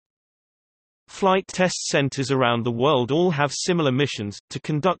Flight test centers around the world all have similar missions, to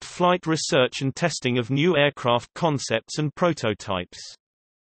conduct flight research and testing of new aircraft concepts and prototypes.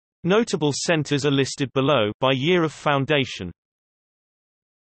 Notable centers are listed below by year of foundation.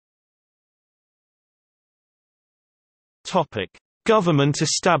 Topic: Government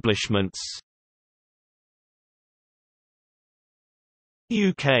establishments.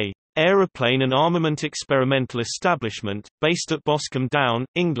 UK Aeroplane and Armament Experimental Establishment, based at Boscombe Down,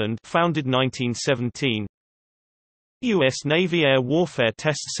 England, founded 1917. U.S. Navy Air Warfare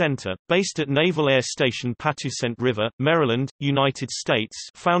Test Center, based at Naval Air Station Patuxent River, Maryland, United States,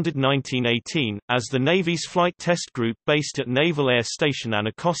 founded 1918, as the Navy's Flight Test Group based at Naval Air Station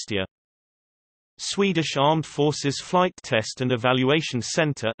Anacostia. Swedish Armed Forces Flight Test and Evaluation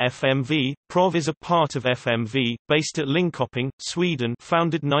Center (FMV), PROV is a part of FMV, based at Linköping, Sweden,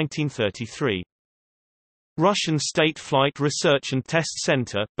 founded 1933. Russian State Flight Research and Test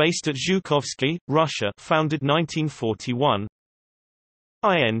Center, based at Zhukovsky, Russia, founded 1941.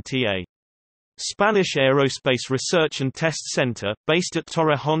 INTA. Spanish Aerospace Research and Test Center, based at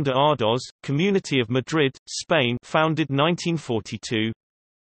Torrejón de Ardoz, Community of Madrid, Spain, founded 1942.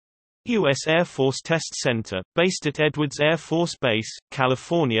 U.S. Air Force Test Center, based at Edwards Air Force Base,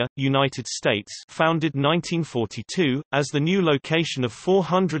 California, United States, founded 1942, as the new location of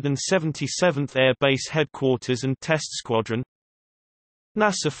 477th Air Base Headquarters and Test Squadron.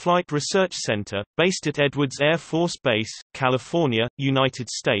 NASA Flight Research Center, based at Edwards Air Force Base, California, United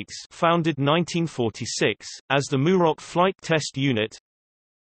States, founded 1946, as the Muroc Flight Test Unit.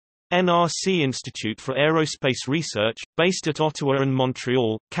 NRC Institute for Aerospace Research, based at Ottawa and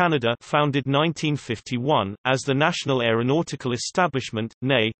Montreal, Canada, founded 1951, as the National Aeronautical Establishment,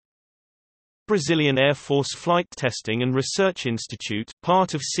 NAE. Brazilian Air Force Flight Testing and Research Institute,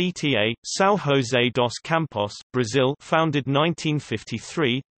 part of CTA, São José dos Campos, Brazil, founded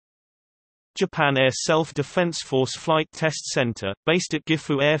 1953. Japan Air Self-Defense Force Flight Test Center, based at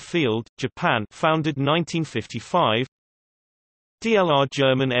Gifu Airfield, Japan, founded 1955. DLR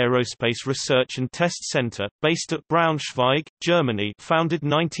German Aerospace Research and Test Center, based at Braunschweig, Germany, founded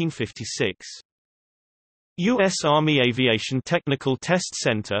 1956. U.S. Army Aviation Technical Test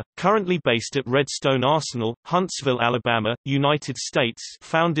Center, currently based at Redstone Arsenal, Huntsville, Alabama, United States,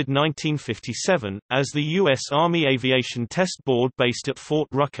 founded 1957, as the U.S. Army Aviation Test Board based at Fort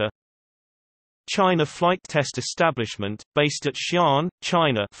Rucker. China Flight Test Establishment, based at Xi'an,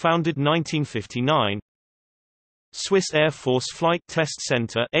 China, founded 1959. Swiss Air Force Flight Test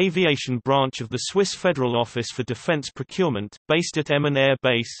Center, aviation branch of the Swiss Federal Office for Defense Procurement, based at Emmen Air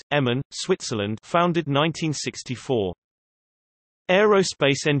Base, Emmen, Switzerland, founded 1964.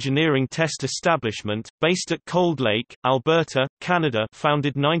 Aerospace Engineering Test Establishment, based at Cold Lake, Alberta, Canada,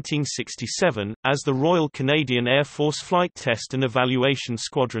 founded 1967, as the Royal Canadian Air Force Flight Test and Evaluation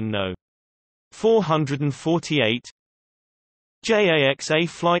Squadron No. 448. JAXA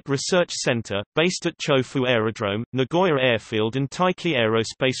Flight Research Center, based at Chofu Aerodrome, Nagoya Airfield and Taiki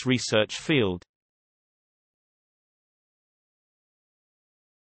Aerospace Research Field.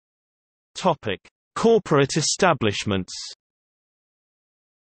 Topic: Corporate establishments.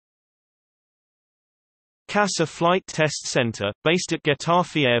 CASA Flight Test Center, based at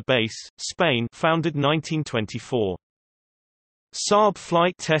Getafe Air Base, Spain, founded 1924. Saab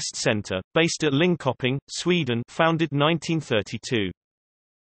Flight Test Center, based at Linköping, Sweden, founded 1932.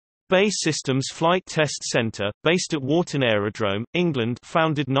 BAE Systems Flight Test Center, based at Wharton Aerodrome, England,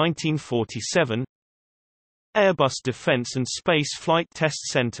 founded 1947. Airbus Defence and Space Flight Test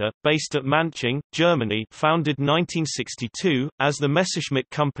Center, based at Manching, Germany, founded 1962, as the Messerschmitt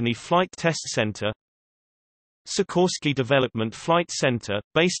Company Flight Test Center. Sikorsky Development Flight Center,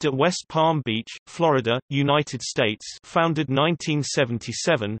 based at West Palm Beach, Florida, United States, founded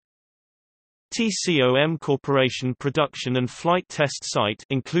 1977. TCOM Corporation Production and Flight Test Site,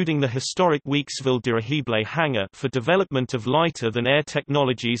 including the historic Weeksville dirigible hangar for development of lighter-than-air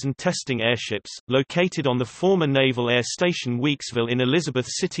technologies and testing airships, located on the former Naval Air Station Weeksville in Elizabeth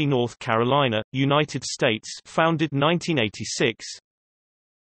City, North Carolina, United States, founded 1986.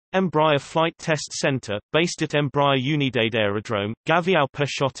 Embraer Flight Test Center, based at Embraer Unidade Aerodrome, Gavião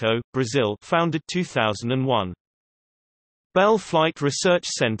Peixoto, Brazil, founded 2001. Bell Flight Research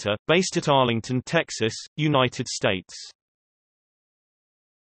Center, based at Arlington, Texas, United States.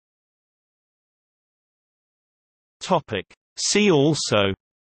 Topic: See also.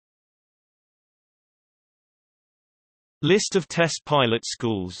 List of test pilot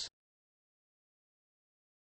schools.